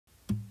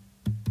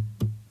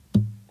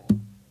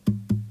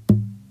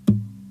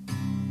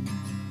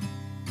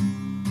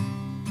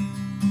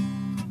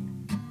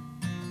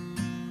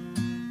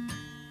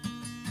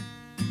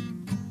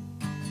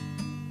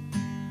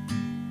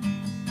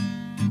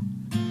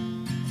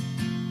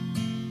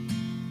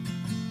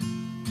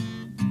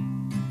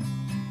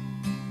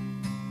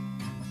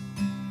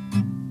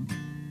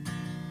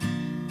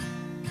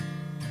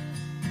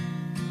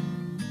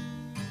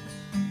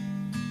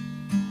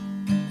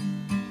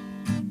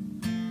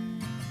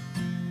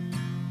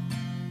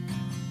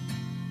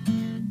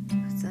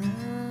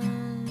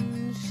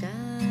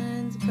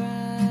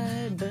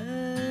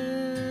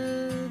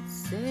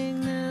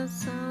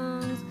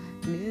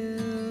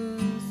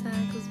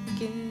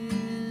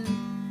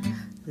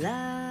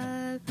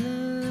Life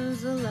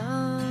moves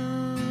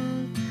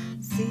along,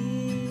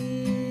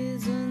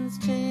 seasons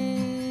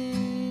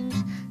change,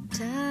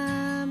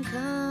 time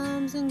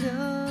comes and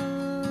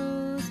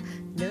goes,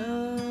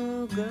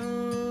 no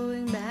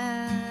going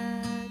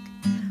back,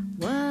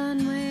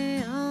 one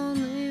way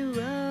only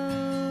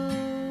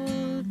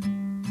road.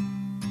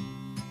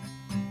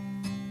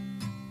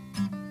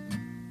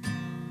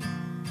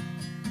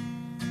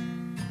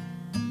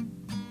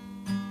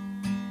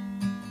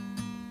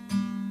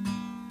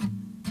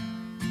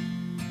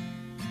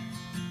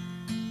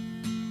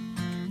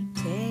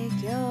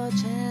 Take your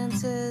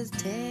chances,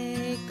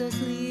 take those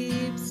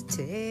leaps,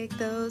 take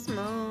those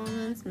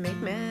moments, make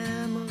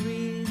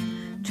memories.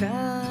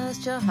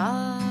 Trust your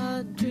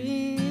heart,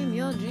 dream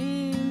your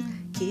dreams,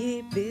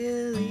 keep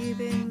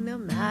believing no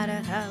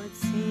matter how it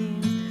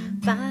seems.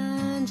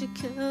 Find your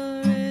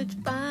courage,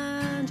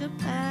 find your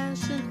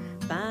passion,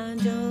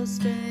 find your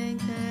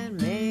strength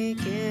and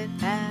make it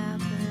happen.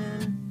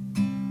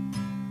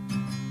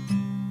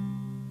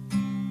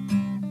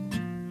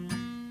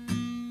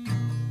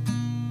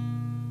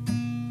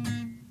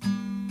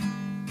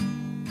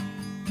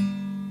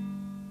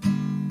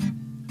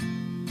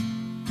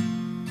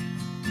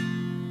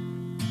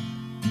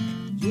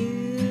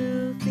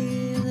 You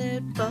feel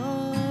it for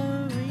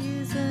a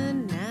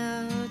reason.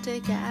 Now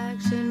take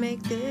action,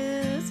 make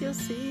this your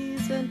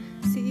season.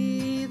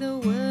 See the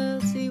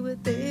world, see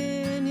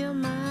within your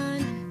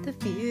mind the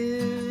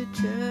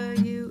future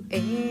you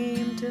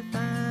aim to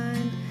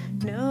find.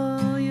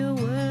 Know your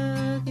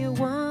worth, you're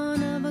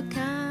one of a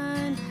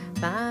kind.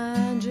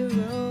 Find your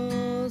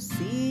role,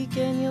 seek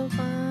and you'll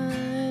find.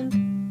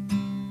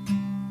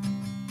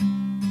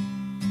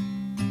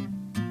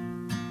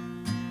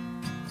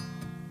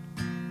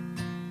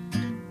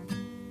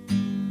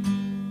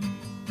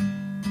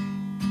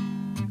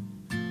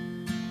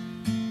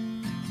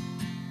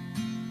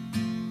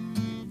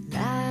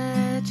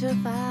 Your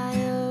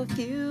fire,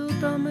 fuel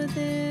from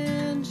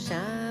within,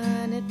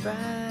 shine it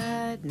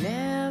bright,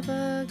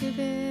 never give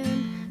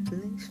in.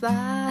 Wings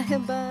fly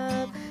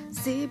above,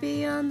 see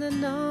beyond the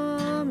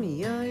norm.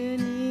 Your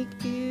unique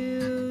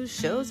view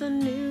shows a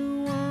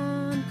new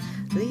one.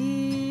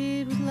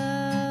 Lead with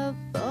love,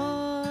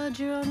 forge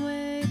your own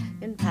way,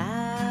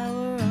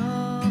 empower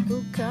all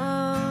who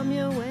come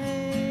your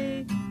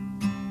way.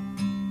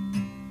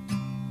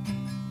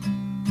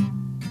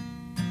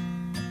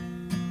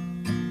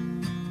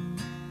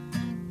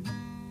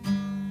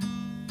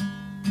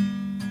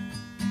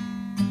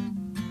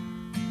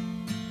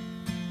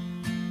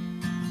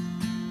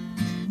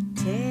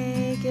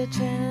 Take your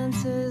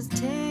chances,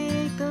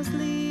 take those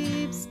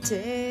leaps,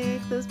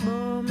 take those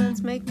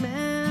moments, make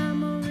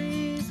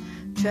memories.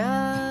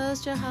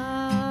 Trust your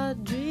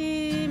heart,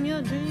 dream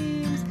your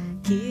dreams,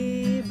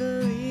 keep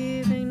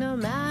believing no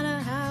matter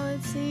how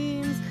it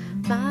seems.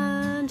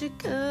 Find your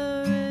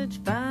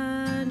courage,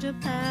 find your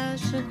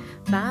passion,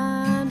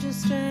 find your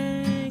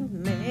strength,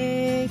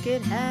 make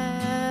it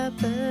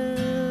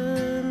happen.